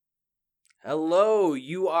Hello,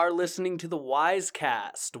 you are listening to the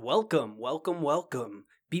Wisecast. Welcome, welcome, welcome.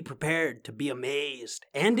 Be prepared to be amazed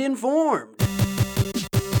and informed.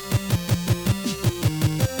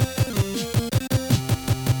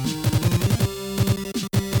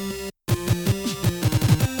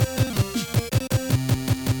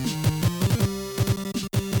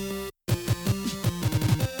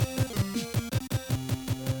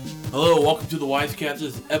 Hello, welcome to the Wisecast.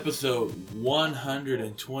 This is episode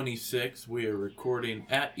 126. We are recording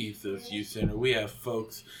at Ethos Youth Center. We have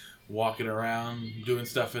folks walking around, doing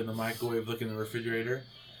stuff in the microwave, looking in the refrigerator.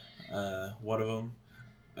 One of them,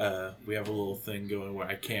 we have a little thing going where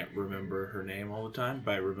I can't remember her name all the time,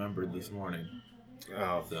 but I remembered this morning.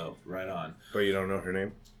 Oh. So, right on. But you don't know her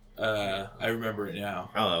name? I remember it now.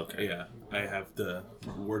 Oh, okay. Yeah, I have the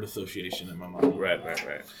word association in my mind. Right.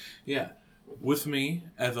 Yeah. With me,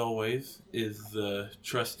 as always, is the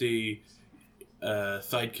trusty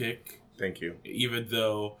sidekick. Thank you. Even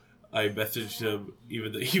though I messaged him,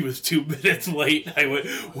 even though he was 2 minutes late, I went,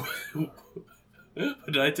 what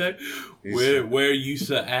did I type? Where you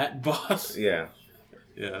at, boss? Yeah.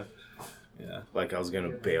 Yeah. Like I was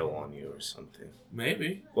going to bail on you or something.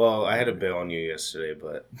 Maybe. Well, I had to bail on you yesterday,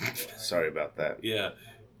 but sorry about that.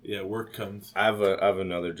 Yeah, work comes. I have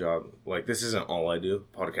another job. Like, this isn't all I do.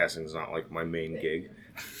 Podcasting is not, like, my main gig.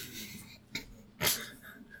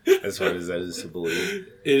 As hard as that is to believe.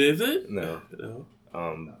 It isn't? No.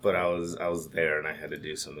 But I was there, and I had to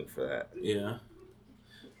do something for that. Yeah.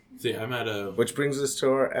 See, I'm at a... Which brings us to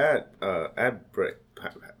our ad break.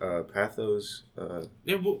 Pathos.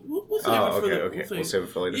 Yeah, we'll save it for okay. We'll save it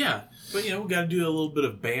for later. Yeah, but we got to do a little bit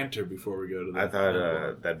of banter before we go to that. I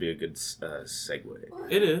thought that'd be a good segue.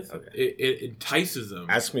 It is. Okay. It entices them.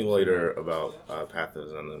 Ask me later about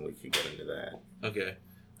Pathos, and then we could get into that. Okay.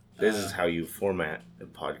 This is how you format a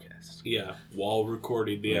podcast. Yeah, while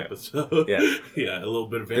recording the episode. Yeah. Yeah, a little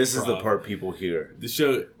bit of improv. This is the part people hear.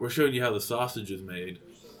 We're showing you how the sausage is made.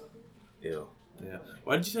 Ew. Yeah.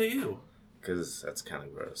 Why did you say ew? Because that's kind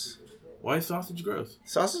of gross. Why is sausage gross?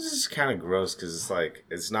 Sausage is kind of gross because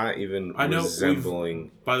it's not even I know, resembling...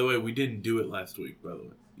 By the way, we didn't do it last week, by the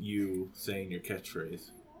way. You saying your catchphrase.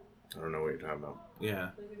 I don't know what you're talking about. Yeah.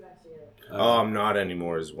 I'm not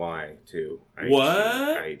anymore is why, too. I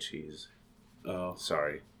eat cheese. Oh.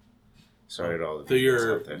 Sorry to all the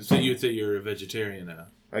people out there. So you'd say you're a vegetarian now?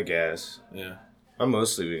 I guess. Yeah. I'm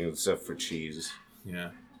mostly vegan except for cheese. Yeah.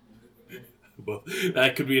 Well,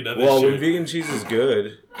 that could be another Well, shirt. when vegan cheese is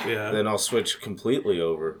good, yeah, then I'll switch completely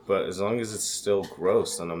over. But as long as it's still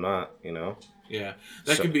gross, then I'm not, Yeah,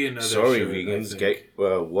 that could be another Sorry, shirt, vegans, get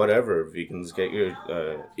whatever. Vegans, get your...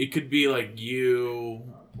 It could be like you,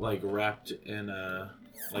 wrapped in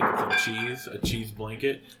some cheese, a cheese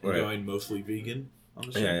blanket, and going mostly vegan on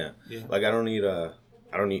the show. Yeah. Like, I don't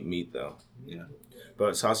eat meat, though. Yeah.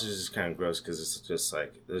 But sausage is kind of gross because it's just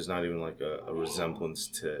like there's not even like a resemblance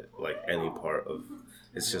to like any part of.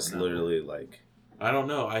 It's just literally like. I don't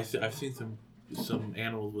know. I've seen some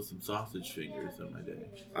animals with some sausage fingers in my day.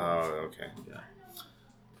 Oh, okay. Yeah.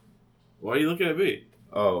 Why are you looking at me?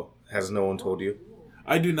 Oh, has no one told you?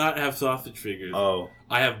 I do not have sausage fingers. Oh.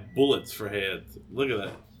 I have bullets for hands. Look at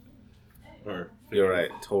that. You're right.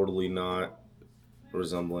 Totally not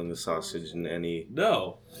resembling the sausage in any...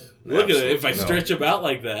 No. Look at it. If I stretch them out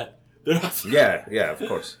like that, they're not... Yeah, of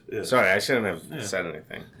course. Yeah. Sorry, I shouldn't have said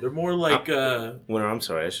anything. They're more like... I'm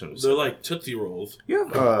sorry, I shouldn't have said They're like Tootsie Rolls. You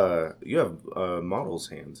have model's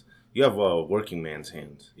hands. You have working man's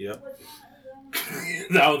hands. Yep.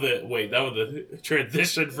 That was the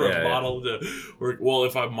transition from model to work. Well,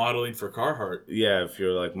 if I'm modeling for Carhartt. Yeah, if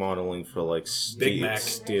you're like modeling for like Big Mac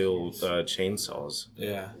steel chainsaws.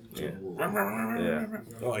 Yeah.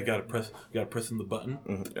 Oh, I gotta press in the button.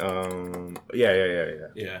 Mm-hmm. Yeah.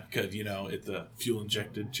 Yeah, because it's a fuel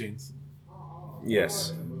injected chainsaw.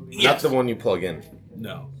 Yes. Not the one you plug in.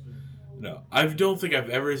 No. I don't think I've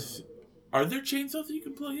ever. Are there chainsaws that you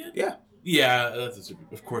can plug in? Yeah. Yeah,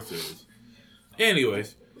 of course there is.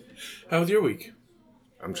 Anyways, how was your week?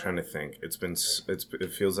 I'm trying to think. It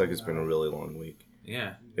feels like it's been a really long week.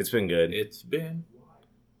 Yeah. It's been good. It's been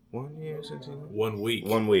 1 year since 1 week.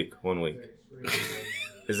 1 week.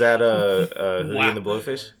 Is that Hootie and the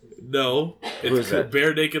Blowfish? No. Who is that?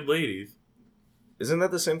 Bare Naked Ladies. Isn't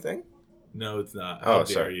that the same thing? No, it's not. How dare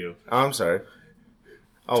sorry. you? I'm sorry.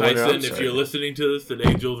 Tyson, if you're listening to this, the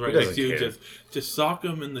angel's right next to you. Just sock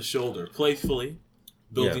him in the shoulder, playfully,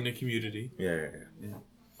 building a community. Yeah.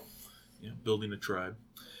 Building a tribe.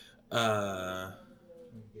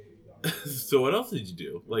 So what else did you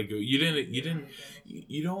do? Like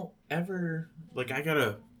you don't ever I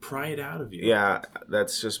gotta pry it out of you. Yeah,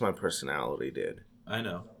 that's just my personality, dude. I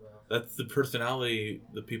know. That's the personality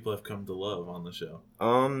that people have come to love on the show.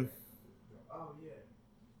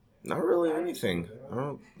 Not really anything.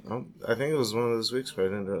 I think it was one of those weeks where I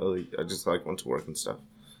didn't really. I just like went to work and stuff.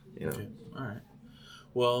 You know. Okay. All right.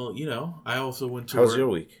 Well, I also went to. How was work. your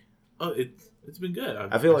week? Oh, it's been good.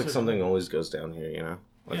 I feel like something always goes down here. You know,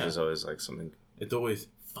 like Yeah. there's always like something. It's always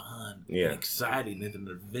fun. Yeah. And exciting. It's an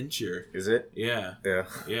adventure. Is it? Yeah. Yeah.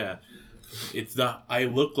 Yeah. It's not. I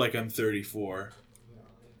look like I'm 34.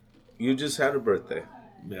 You just had a birthday.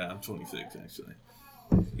 Yeah, I'm 26 actually.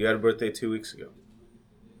 You had a birthday 2 weeks ago.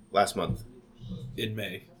 Last month. In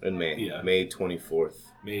May. In May. Yeah. May 24th.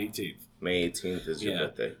 May 18th. May 18th is your Yeah.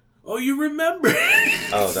 birthday. Oh, you remember?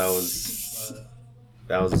 Oh,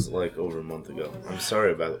 that was like over a month ago. I'm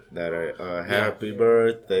sorry about that. Happy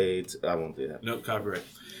birthday. I won't do that. No copyright.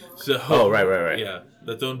 So. Oh, right. Yeah,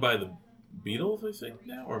 that's owned by the Beatles, I think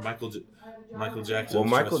now, or Michael Jackson. Well,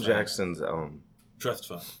 Michael Jackson's Trust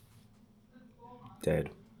fund. dead.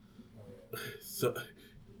 So,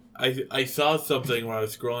 I saw something when I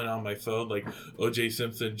was scrolling on my phone, like O.J.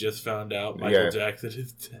 Simpson just found out Michael Jackson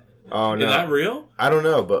is dead. Oh no, Is that real? I don't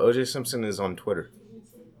know, but O.J. Simpson is on Twitter.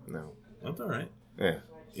 No. That's all right. Yeah.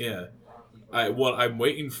 Yeah. What I'm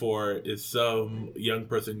waiting for is some young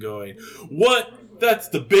person going, "What? That's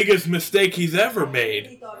the biggest mistake he's ever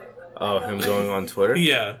made." Oh, him going on Twitter?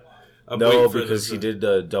 Yeah. I'm No, waiting for because this he to- did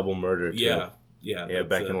the double murder. Too. Yeah. Yeah, that's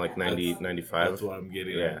back it. in like 90, That's- 95. That's what I'm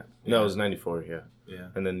getting Yeah. at. No, it was 94, yeah. Yeah.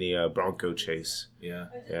 And then the Bronco chase. Yeah.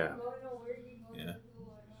 Yeah. Yeah.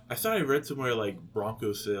 I thought I read somewhere like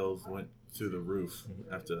Bronco sales went through the roof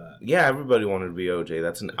after that. Yeah, everybody wanted to be OJ.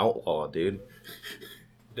 That's an outlaw, dude.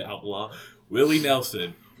 The outlaw. Willie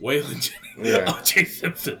Nelson. Waylon Jennings. Yeah. O.J.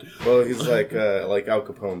 Simpson. Well, he's like Al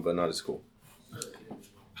Capone, but not as cool.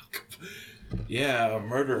 Yeah,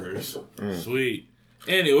 murderers. Mm. Sweet.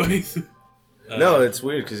 Anyways. No, it's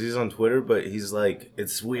weird because he's on Twitter, but he's like,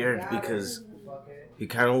 it's weird because he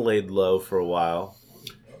kind of laid low for a while.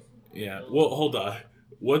 Yeah. Well, hold on.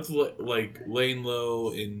 What's like laying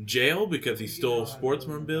low in jail because he stole sports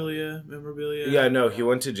memorabilia? Yeah, no, he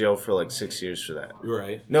went to jail for like 6 years for that.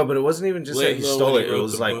 Right. No, but it wasn't even just Laying that he low stole when it. he It wrote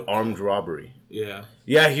was the like book? armed robbery. Yeah.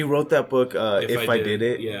 Yeah, he wrote that book, If I Did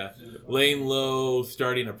It. Yeah. Laying low,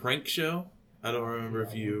 starting a prank show. I don't remember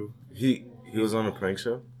if you. He was on a prank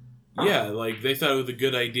show? Yeah, like they thought it was a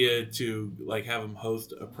good idea to like have him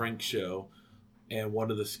host a prank show, and one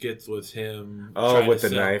of the skits was him. Oh, trying with to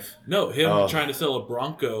the sell- knife? No, him Oh. trying to sell a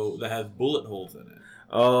Bronco that has bullet holes in it.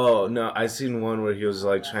 Oh, no, I seen one where he was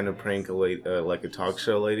like trying to prank a lady, like a talk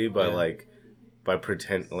show lady by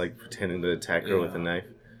pretending to attack her with a knife.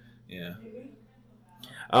 Yeah.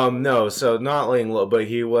 No, so not laying low, but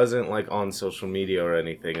he wasn't like on social media or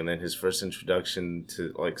anything. And then his first introduction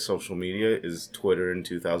to like social media is Twitter in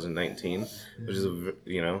 2019, which is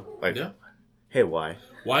like, Yeah. hey, why?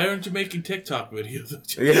 Why aren't you making TikTok videos?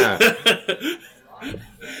 Yeah.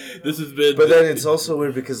 This has been. But then it's also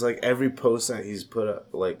weird because like every post that he's put up,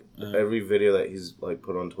 like every video that he's like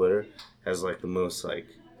put on Twitter has like the most like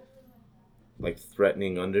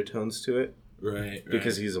threatening undertones to it right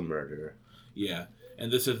because he's a murderer. Yeah.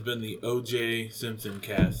 And this has been the O.J. Simpson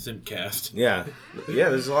cast, Simpcast. Yeah,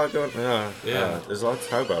 there's a lot going. Yeah. There's a lot to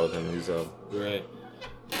talk about with him. He's Right.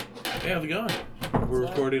 Hey, how's it going? We're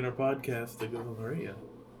recording our podcast that goes on the radio.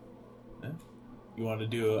 Yeah? You want to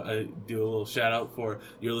do a little shout out for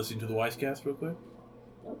you're listening to the Wisecast real quick?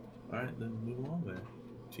 All right, then move along there.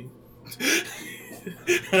 Gee.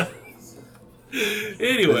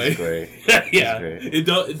 Anyway, That's great. yeah, great.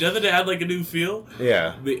 Doesn't it add like a new feel?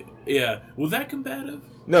 Yeah. Yeah, was that combative?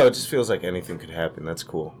 No, it just feels like anything could happen. That's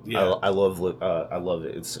cool. Yeah. I love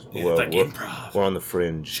it. It's like improv. We're on the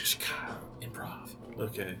fringe. Just improv.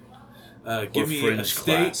 Okay. We're Give me a fringe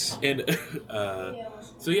state class. and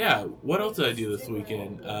so yeah. What else did I do this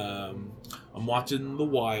weekend? I'm watching The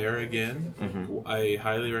Wire again. Mm-hmm. I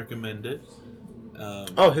highly recommend it.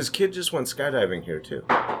 Oh, his kid just went skydiving here too.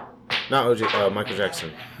 Not OJ, Michael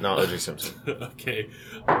Jackson. Not OJ Simpson. Okay.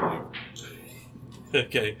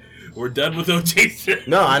 Okay. We're done with O.J. Simpson.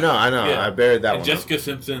 No, I know. Yeah. I buried that And one. Jessica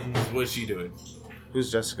Simpson, what's she doing?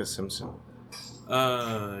 Who's Jessica Simpson?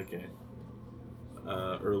 Okay.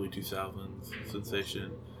 Early 2000s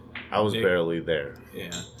sensation. I was Nick- barely there.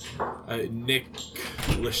 Yeah. Nick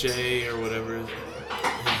Lachey or whatever his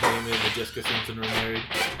name is, and Jessica Simpson were married.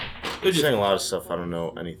 They're You're just, saying a lot of stuff. I don't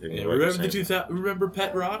know anything. yeah, about remember you're the saying. 2000? Remember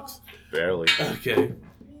Pet Rocks? Barely. Okay.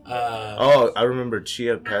 Oh, I remember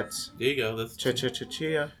Chia Pets. There you go. That's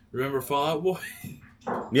Chia. remember Fallout Boy.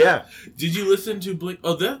 Yeah. Did you listen to Blink?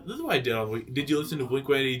 Oh, this is what I did on week. Did you listen to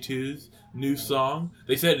Blink-182's new song?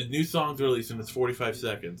 They said a new song's released and it's 45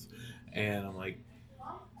 seconds, and I'm like,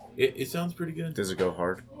 It sounds pretty good. Does it go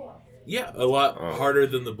hard? Yeah, a lot Oh. harder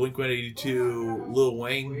than the Blink-182 Lil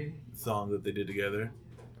Wayne song that they did together.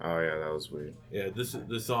 Oh yeah, that was weird. Yeah, this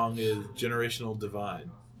song is Generational Divide,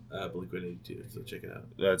 Blink-182. So check it out.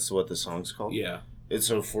 That's what the song's called. Yeah, It's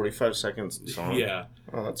a 45 seconds song. yeah.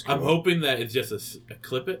 Oh, that's cool. I'm hoping that it's just a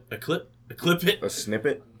clip it. A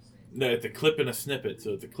snippet. No, it's a clip and a snippet.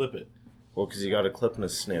 So it's a clip it. Well, because you got a clip and a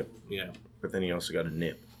snip, Yeah, but then you also got a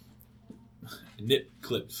nip. nip,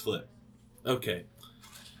 clip, slip. Okay.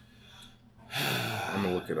 I'm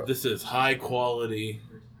gonna look it up. This is high quality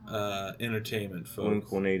entertainment, folks.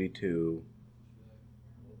 Blink 182.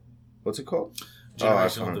 What's it called? Oh, I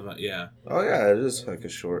Generational found it. Divide. Yeah, Oh yeah, it is like a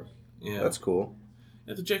short. yeah. That's cool.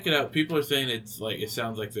 You have to check it out. People are saying it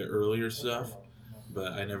sounds like their earlier stuff,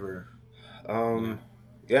 but I never.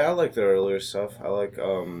 Yeah, I like the earlier stuff. I like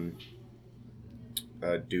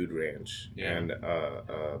Dude Ranch Yeah.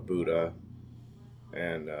 and Buddha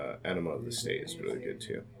and Enema of the State is really good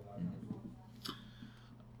too.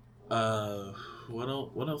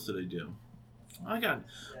 What else did I do? I got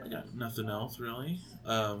nothing else really.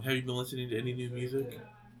 Have you been listening to any new music?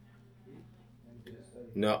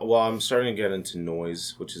 No, well, I'm starting to get into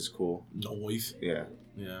noise, which is cool. Noise. Yeah,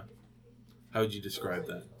 Yeah. How would you describe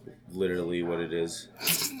that? literally what it is.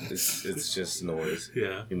 It's just noise.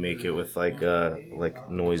 Yeah. You make it with like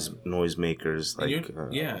noise makers, And like you're-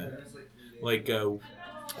 yeah.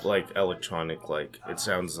 Like electronic, like it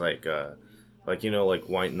sounds like like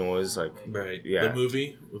white noise, like right. Yeah. The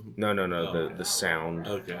movie. no, Oh. the sound.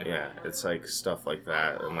 Okay. Yeah, it's like stuff like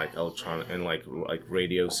that, and like electronic, and like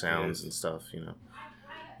radio sounds and stuff.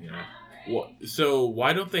 Yeah. Well, so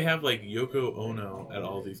why don't they have like Yoko Ono at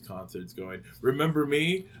all these concerts going? Remember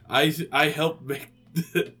me? I helped make.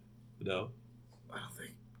 No.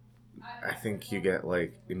 I think you get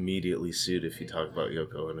like immediately sued if you talk about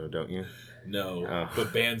Yoko Ono, don't you? No, Oh.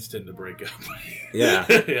 but bands tend to break up. Yeah.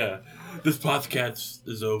 Yeah. This podcast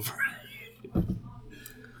is over.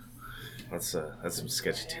 That's some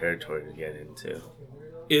sketchy territory to get into.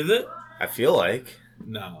 Is it? I feel like.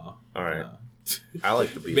 No. All right. No. I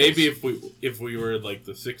like the Beatles. Maybe if we were in like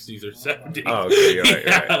the 60s or 70s. Oh, okay, you're right, you're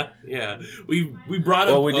yeah, right. Yeah. We brought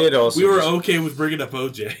up. Well, we did also We were just- okay with bringing up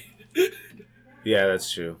OJ. Yeah,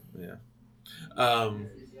 that's true. Yeah.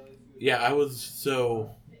 Yeah,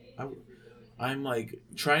 I'm like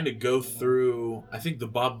trying to go through. I think the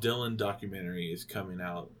Bob Dylan documentary is coming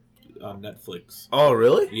out on Netflix. Oh,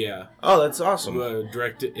 really? Yeah, Oh, that's awesome.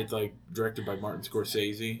 It's like directed by Martin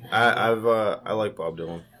Scorsese. I like Bob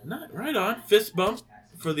Dylan. Not right on. Fist bump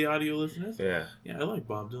for the audio listeners. Yeah. Yeah, I like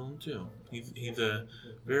Bob Dylan too. He's a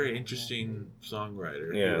very interesting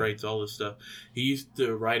songwriter. Yeah. He writes all this stuff. He used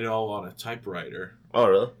to write it all on a typewriter. Oh,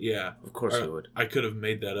 really? Yeah. Of course Or- you would. I could have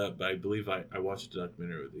made that up, but I believe I watched a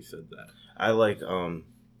documentary where they said that. I like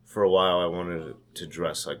for a while I wanted to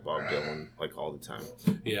dress like Bob Dylan like all the time.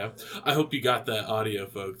 Yeah. I hope you got that audio,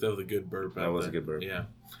 folks. That was a good burp. That was a good burp. Yeah.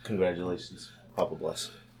 Congratulations. Papa bless.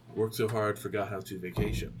 Worked so hard, forgot how to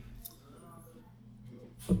vacation.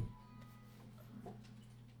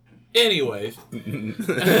 Anyways.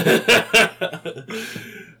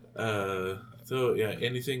 So yeah,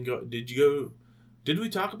 anything did we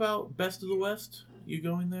talk about Best of the West? You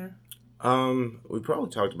going there? We probably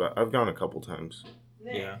talked about. I've gone a couple times.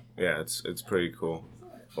 Yeah. Yeah, it's pretty cool.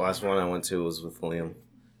 The last one I went to was with Liam.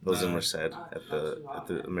 It was in Merced at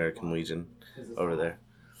the American Legion over there.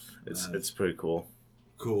 It's pretty cool.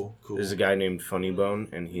 Cool. There's a guy named Funny Bone,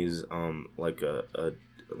 and he's like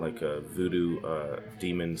a voodoo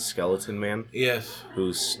demon skeleton man Yes.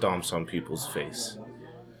 who stomps on people's face.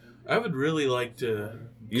 I would really like to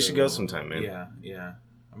You should go sometime, man. Yeah.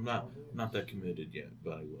 I'm not that committed yet,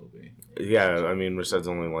 but I will be. Yeah, I mean Merced's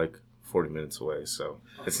only like 40 minutes away, so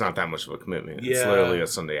it's not that much of a commitment. It's Yeah. literally a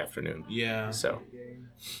Sunday afternoon. Yeah. So,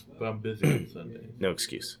 But I'm busy on Sunday. no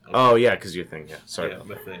excuse. Oh, yeah, because your thing. Yeah, sorry Yeah, about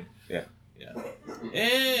my that. thing. Yeah. Yeah.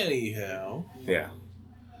 Anyhow, Yeah.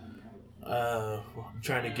 I'm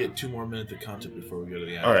trying to get 2 more minutes of content before we go to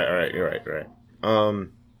the end. All right. You're right.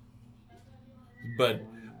 But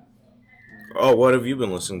Oh, what have you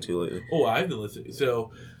been listening to lately? I've been listening.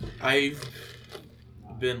 So, I've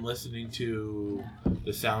been listening to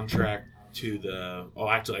the soundtrack to the. Oh,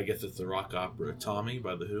 actually, I guess it's the rock opera "Tommy"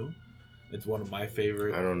 by The Who. It's one of my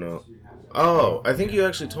favorite. I don't know. Oh, I think you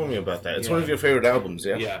actually told me about that. It's one of your favorite albums,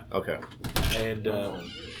 yeah? Yeah. Okay. And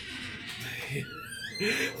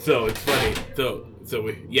so it's funny.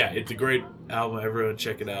 It's a great album. Everyone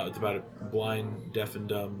check it out. It's about a blind, deaf, and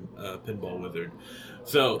dumb pinball wizard.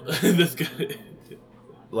 So this guy,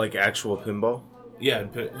 Like actual pinball? Yeah,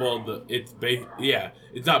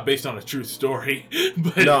 it's not based on a true story.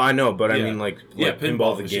 But No, I know, but I Yeah. mean like Yeah,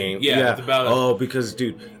 Pinball the machine. game. Yeah, it's about Oh, because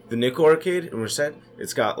dude, the Nickel Arcade in Merced,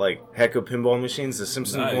 it's got like heck of pinball machines. The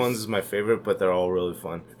Simpsons Nice. ones is my favorite, but they're all really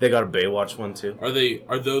fun. They got a Baywatch one too.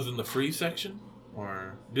 Are those in the free section,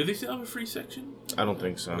 or do they still have a free section? I don't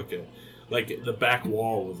think so. Okay, like the back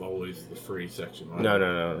wall was always the free section. Right?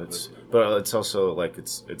 No. It's also like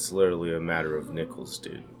it's literally a matter of nickels,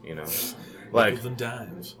 dude. You know, like Nickels and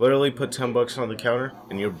dimes. literally put $10 on the counter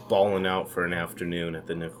and you're balling out for an afternoon at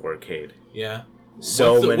the Nickel Arcade. Yeah.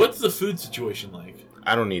 So What's the food situation like?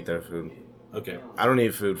 I don't eat their food. Okay. I don't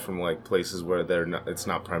eat food from like places where it's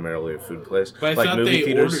not primarily a food place. But I like thought movie they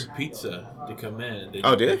theaters. ordered pizza to come in. They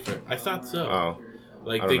Oh, didn't did pay for it. I thought so. Oh,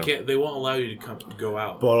 Like I they don't know. can't. They won't allow you to go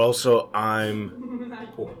out. but also I'm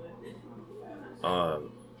Poor.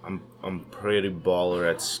 I'm pretty baller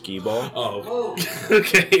at skee ball. Oh.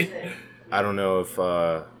 Okay. I don't know if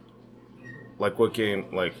like what game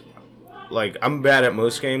like I'm bad at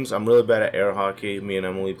most games. I'm really bad at air hockey. Me and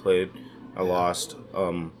Emily played. I lost a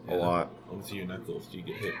lot. Let me see your knuckles. Do you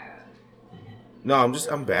get hit? No,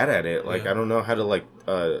 I'm bad at it. Like Yeah. I don't know how to like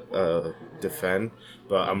defend,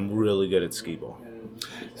 but I'm really good at skee ball.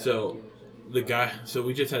 So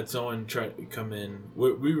we just had someone try to come in.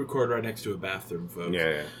 We record right next to a bathroom, folks.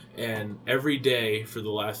 Yeah. And every day for the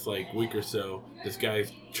last like week or so, this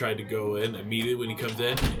guy's tried to go in immediately when he comes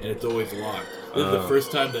in, and it's always locked. This is the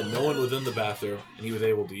first time that no one was in the bathroom, and he was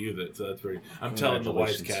able to use it. So that's pretty. I'm telling the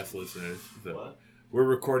Congratulations. Wisecast listeners that we're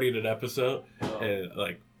recording an episode, and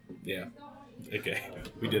okay,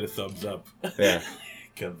 we did a thumbs up. Yeah.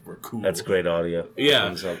 Because we're cool. That's great audio. Yeah.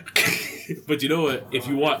 Thumbs up. But you know what? If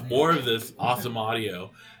you want more of this awesome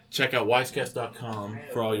audio, check out wisecast.com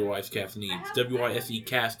for all your Wisecast needs.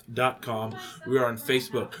 WYSEcast.com. We are on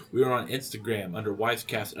Facebook. We are on Instagram under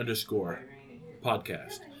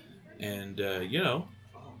Wisecast_podcast. And,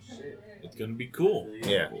 it's going to be cool.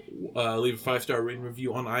 Yeah. Leave a 5-star rating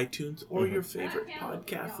review on iTunes or your favorite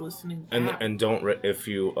podcast listening app. And don't if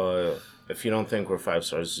you don't think we're 5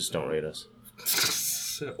 stars, just don't rate us.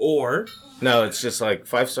 Or No, it's just like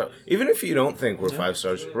 5 star. Even if you don't think we're 5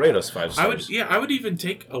 stars, rate us 5 stars. I would even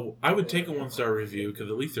take a 1-star review because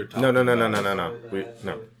at least they're top. No.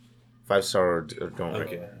 5 star or don't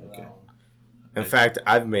rate. Okay. In fact,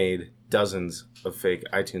 I've made dozens of fake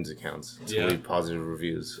iTunes accounts to Yeah. leave positive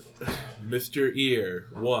reviews. Mr. Ear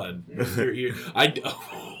 1. Mr. Ear.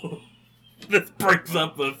 This brings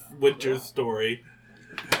up the Witcher story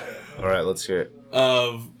All right, let's hear it.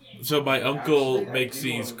 So my uncle makes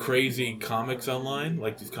these crazy comics online,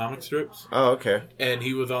 like these comic strips, Oh, okay. and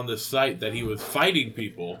he was on this site that he was fighting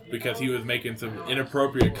people because he was making some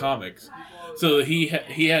inappropriate comics. So he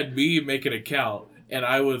had me make an account, and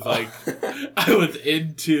I was like, I was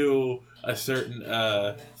into a certain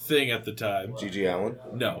thing at the time. GG Allen?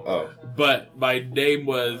 No. Oh. But my name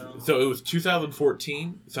was, so it was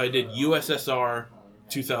 2014, so I did USSR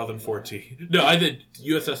 2014. No, I did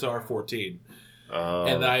USSR 14.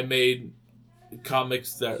 And I made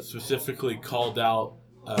comics that specifically called out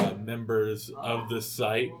members of the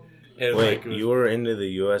site. And Wait, you were into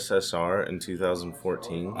the USSR in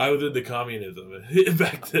 2014? I was into communism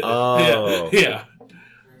back then. Oh. Yeah.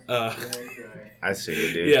 I see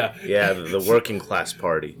you, dude. Yeah. Yeah, the working class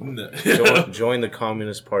party. No. Join the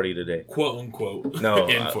Communist Party today. Quote unquote. No,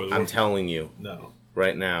 And for the I'm work- telling you, No.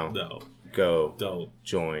 right now, No. go Don't.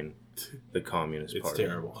 join the Communist It's Party.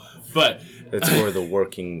 terrible. But It's for the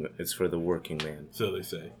working man. so they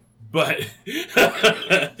say. But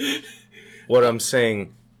What I'm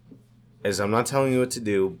saying is I'm not telling you what to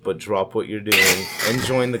do, but drop what you're doing and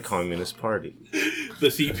join the Communist Party. the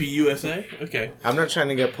CPUSA? Okay. I'm not trying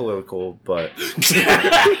to get political, but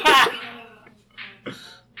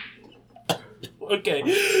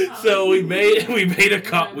Okay, so we made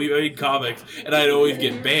comics, and I'd always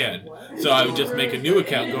get banned. So I would just make a new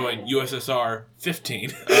account going USSR 15.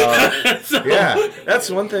 So- yeah, that's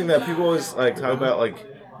one thing that people always like talk about. Like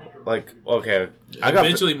okay,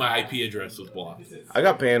 Eventually, my IP address was blocked. I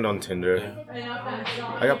got banned on Tinder. Yeah.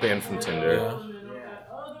 I got banned from Tinder, Yeah.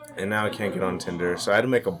 and now I can't get on Tinder. So I had to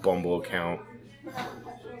make a Bumble account,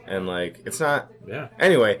 and like it's not. Yeah.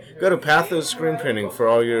 Anyway, go to Pathos Screen Printing for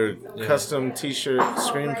all your custom T-shirt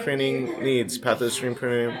screen printing needs. Pathos Screen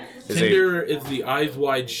Printing is Tinder is the eyes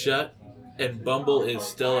wide shut, and Bumble is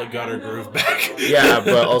Stella got her groove back. yeah,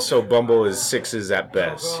 but also Bumble is 6s at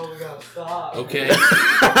best. Okay.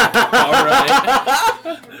 All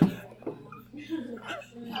right.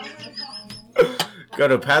 Go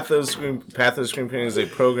to Pathos Screen. Pathos Screen Painting is a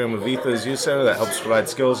program of Ethos Youth Center that helps provide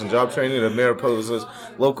skills and job training to Mariposa's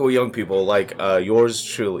local young people like yours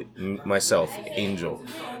truly, myself, Angel.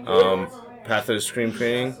 Pathos Screen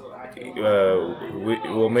Painting. We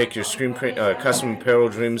will make your screen print, custom apparel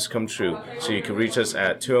dreams come true. So you can reach us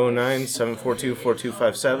at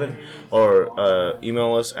 209-742-4257 or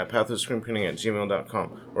email us at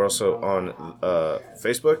pathoscreenprinting@gmail.com. We're also on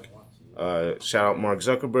Facebook. Shout out Mark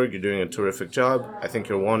Zuckerberg. You're doing a terrific job. I think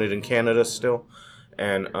you're wanted in Canada still.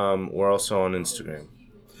 And we're also on Instagram.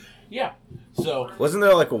 Yeah. So wasn't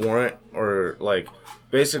there like a warrant or like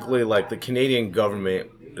basically like the Canadian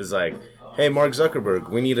government is like, hey, Mark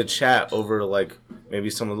Zuckerberg, we need a chat over like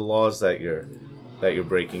maybe some of the laws that you're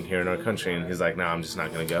breaking here in our country, and he's like, nah, I'm just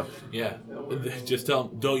not gonna go. Yeah, just tell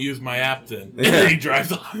him, don't use my app then. And then he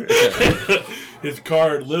drives off. His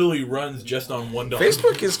car literally runs just on $1.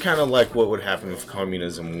 Facebook is kind of like what would happen if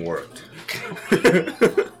communism worked.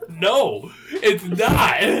 No, it's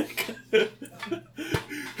not.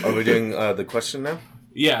 Are we doing the question now?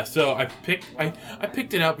 Yeah, so I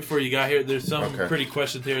picked it out before you got here. There's some Okay. pretty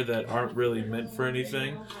questions here that aren't really meant for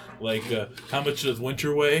anything. Like, how much does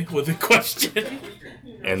winter weigh was a question.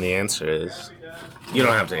 And the answer is, you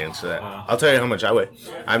don't have to answer that. I'll tell you how much I weigh.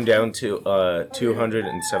 I'm down to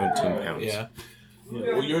 217 pounds. Yeah.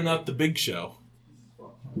 Well, you're not the big show.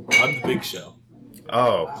 I'm the big show.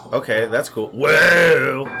 Oh, okay, that's cool.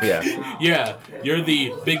 Well, yeah. Yeah, you're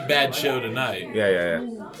the big bad show tonight. Yeah.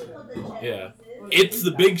 Yeah. It's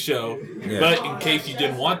the big show, Yeah. but in case you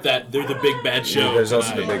didn't want that, they're the big bad show. There's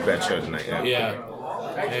also tonight. the big bad show tonight. Yeah. Yeah.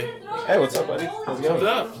 Hey, Hey, what's up, buddy? How's it what's going?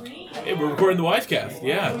 up? Hey, we're recording the Wisecast.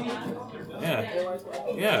 Yeah.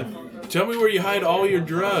 Tell me where you hide all your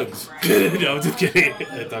drugs. No, I'm just kidding.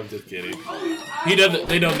 I'm just kidding. He doesn't.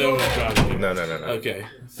 They don't know what I'm talking to. No. Okay,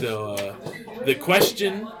 so the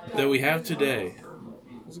question that we have today.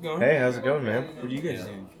 How's it going? Hey, how's it going, man? What are you guys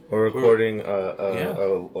doing? We're recording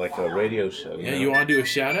Yeah. like a radio show. Yeah, know? you want to do a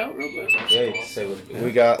shout out real quick? Yeah, you can say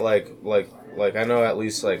we got like I know at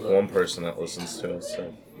least like one person that listens to us.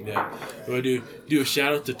 So. Yeah. We want to do a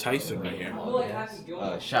shout out to Tyson right here.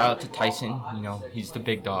 Shout out to Tyson. You know, he's the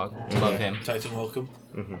big dog. Love him. Tyson, welcome.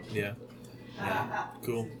 Yeah.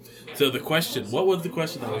 Cool. So the question, what was the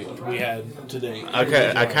question that we had today?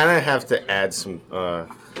 Okay, I kind of have to add some.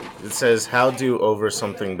 It says how do over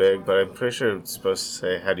something big, but I'm pretty sure it's supposed to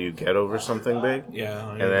say how do you get over something big.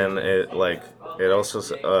 Yeah. And then it also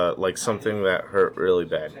like something that hurt really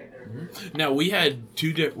bad. Now we had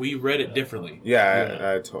we read it differently.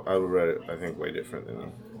 Yeah, I read it I think way different than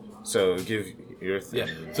you. So give your thing.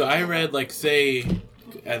 Yeah. So I read say,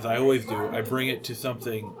 as I always do, I bring it to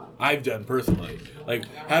something I've done personally. Like,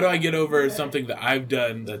 how do I get over something that I've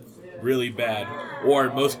done that's really bad, or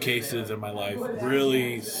in most cases in my life,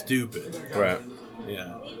 really stupid? Right.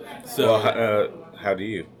 Yeah. So. Well, how do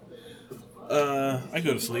you? I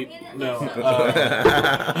go to sleep. No.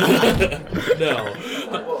 No.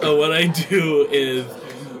 What I do is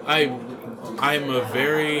I'm a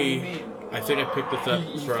very... I think I picked this up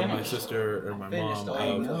from my sister or my mom.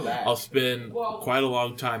 I'll spend quite a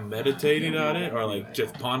long time meditating on it or like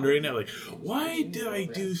just pondering it. Like, why did I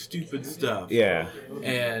do stupid stuff? Yeah.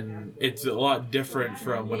 And it's a lot different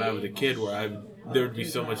from when I was a kid where there would be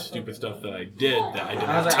so much stupid stuff that I did that I didn't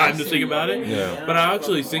have time to think about it. Yeah. But I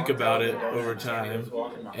actually think about it over time.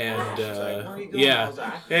 And, yeah.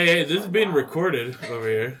 Hey, this is being recorded over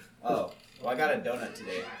here. Oh, well, I got a donut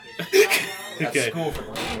today. Okay. School for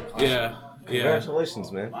Yeah.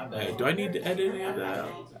 Congratulations, man. Hey, do I need to edit any of that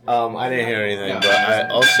out? I didn't hear anything, but I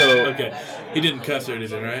also... Okay. He didn't cuss or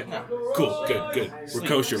anything, right? Cool. Good. We're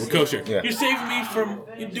kosher. Yeah. You're saving me from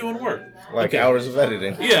doing work. Like Okay. hours of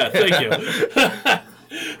editing. Yeah, thank you.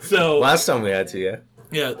 So... Last time we had to, yeah?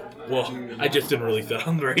 Yeah, well, I just didn't release that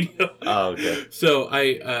on the radio. Oh, okay. So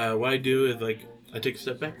what I do is I take a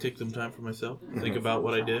step back, take some time for myself, think about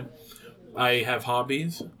what I did. I have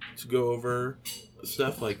hobbies to go over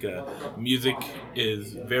stuff like music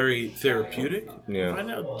is very therapeutic. Yeah. I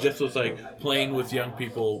know, just as playing with young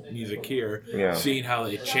people music here, Yeah. seeing how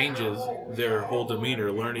it changes their whole demeanor,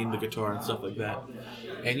 learning the guitar and stuff like that,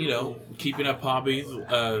 and keeping up hobbies,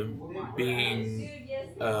 being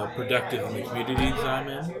productive in the communities I'm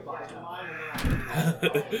in.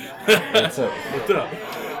 What's up? What's up?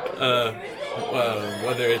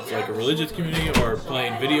 Whether it's a religious community or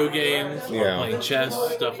playing video games or Yeah. playing chess,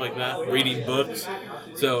 stuff like that, reading books.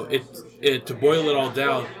 So to boil it all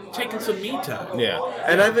down, taking some me time. Yeah,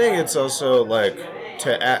 and I think it's also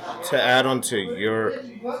to add on to your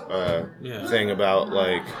Yeah. thing about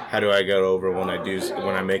how do I get over when I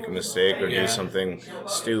make a mistake or Yeah. do something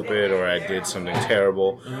stupid or I did something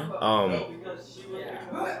terrible.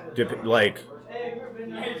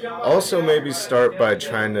 also maybe start by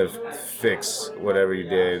trying to fix whatever you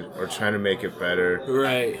did, or trying to make it better,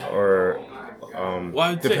 Right. or Well,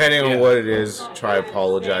 I would say- depending on yeah. what it is, try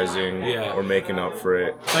apologizing Yeah. or making up for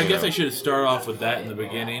it. So I you guess know. I should have started off with that in the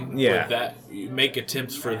beginning. Yeah. With that, make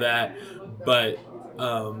attempts for that, but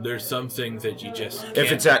there's some things that you just can't.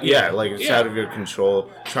 If it's out, if it's Yeah. out of your control,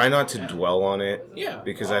 try not to dwell on it. Yeah.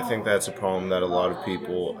 Because I think that's a problem that a lot of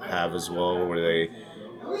people have as well, where they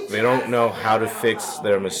don't know how to fix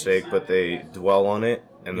their mistake, but they dwell on it,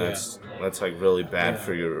 and Yeah. that's like really bad Yeah.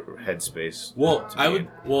 for your headspace. Well, to I be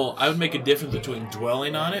would make a difference between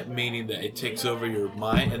dwelling on it, meaning that it takes over your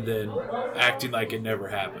mind, and then acting like it never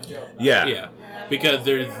happened. Yeah. Yeah, because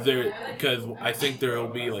because I think there will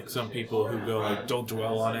be like some people who go like, don't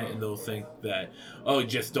dwell on it, and they'll think that, oh,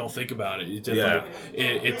 just don't think about it. It's just Yeah. like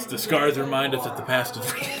it's the scars remind us that the past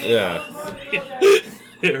is Yeah.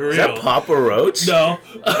 real. Is that Papa Roach? No.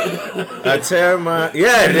 I tear my...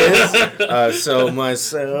 Yeah, it is. So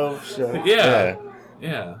myself... Yeah.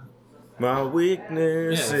 Yeah. My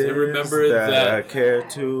weakness Yes, is remember that- I care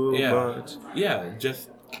too Yeah. much. Yeah.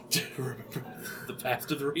 Just remember the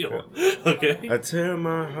past is real. Okay. I tear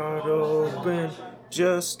my heart open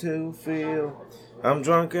just to feel. I'm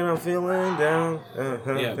drunk and I'm feeling down.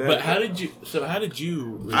 Yeah, but how did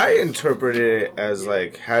you? I interpreted it as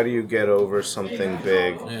like, how do you get over something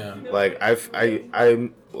big? Yeah. Like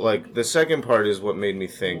I'm like, the second part is what made me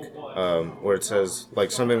think, where it says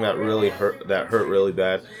like something that hurt really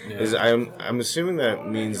bad. Yeah. Is I'm assuming that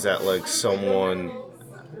means that like someone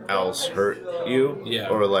else hurt you. Yeah.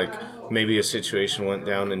 Or like maybe a situation went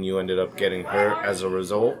down and you ended up getting hurt as a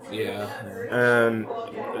result. Yeah. And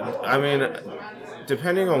I mean,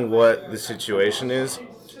 depending on what the situation is.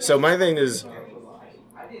 So my thing is,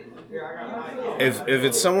 if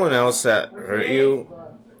it's someone else that hurt you,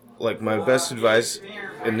 like my best advice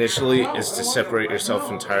initially is to separate yourself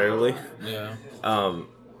entirely. Yeah.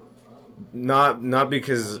 Not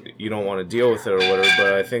because you don't want to deal with it or whatever,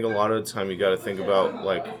 but I think a lot of the time you got to think about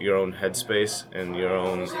like your own headspace and your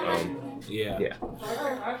own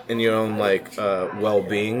and your own like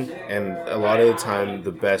well-being. And a lot of the time,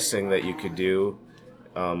 the best thing that you could do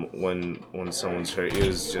when someone's hurt you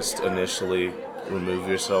is just initially remove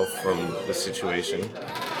yourself from the situation.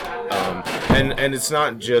 And it's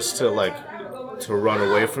not just to like to run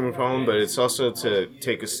away from a problem, but it's also to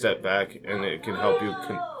take a step back, and it can help you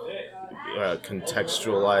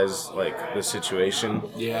contextualize like the situation.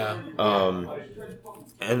 Yeah.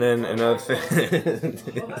 And then another thing.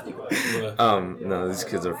 No, these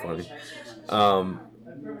kids are funny.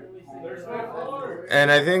 And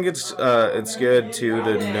I think it's good too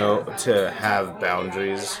to have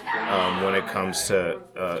boundaries when it comes to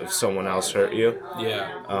if someone else hurt you.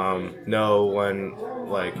 Yeah. Know when,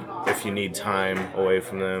 like, if you need time away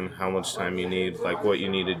from them, how much time you need, like what you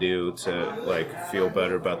need to do to like feel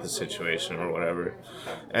better about the situation or whatever.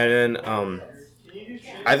 And then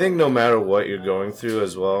I think no matter what you're going through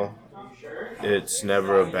as well, it's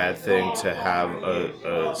never a bad thing to have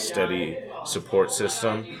a steady support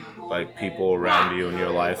system, like people around you in your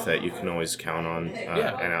life that you can always count on,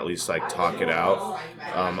 and at least like talk it out.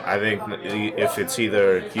 I think if it's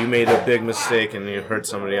either you made a big mistake and you hurt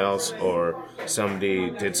somebody else, or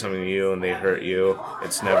somebody did something to you and they hurt you,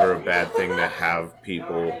 it's never a bad thing to have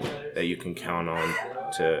people that you can count on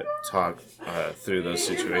to talk through those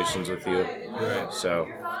situations with you. Right. So,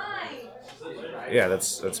 yeah,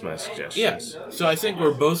 that's my suggestion. Yes. So I think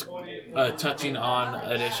we're both touching on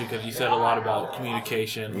an issue because you said a lot about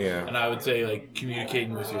communication. Yeah. And I would say like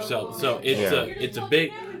communicating with yourself. So it's a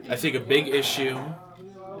big issue,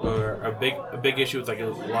 or a big issue with like a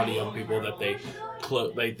lot of young people that they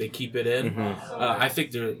keep it in. Mm-hmm. I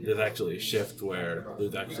think there's actually a shift where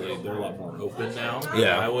they're a lot more open now.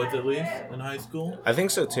 Yeah. Than I was, at least in high school. I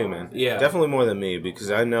think so too, man. Yeah. Definitely more than me,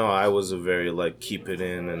 because I know I was a very like keep it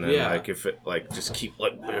in, and then like if it like just keep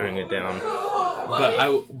like bearing it down.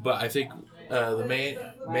 But I think the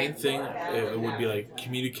main thing would be like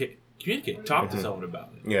communicate, talk to someone about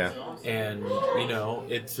it. Yeah. And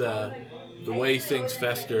it's the way things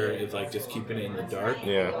fester is like just keeping it in the dark.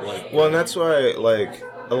 Yeah. Like, Well, and that's why like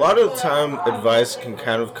a lot of the time advice can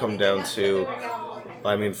kind of come down to,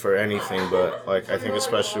 I mean, for anything, but like I think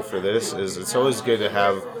especially for this, is it's always good to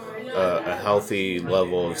have a healthy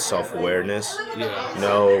level of self-awareness. Yeah.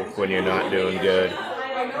 Know when you're not doing good.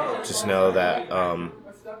 Just know that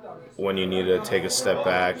when you need to take a step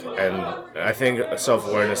back. And I think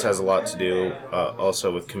self-awareness has a lot to do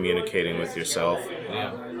also with communicating with yourself.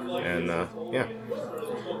 Yeah. And Well,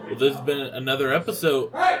 this has been another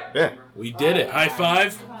episode. Yeah. We did it. High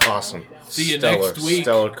five. Awesome. See you stellar, next week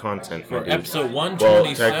Stellar content for my dude. episode Well,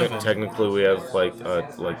 127. technically we have like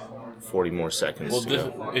 40 more seconds. Well, to this,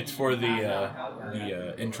 go. it's for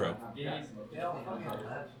the intro.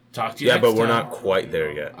 Talk to you Yeah, next but we're time. not quite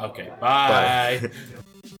there yet. Okay, bye. Bye.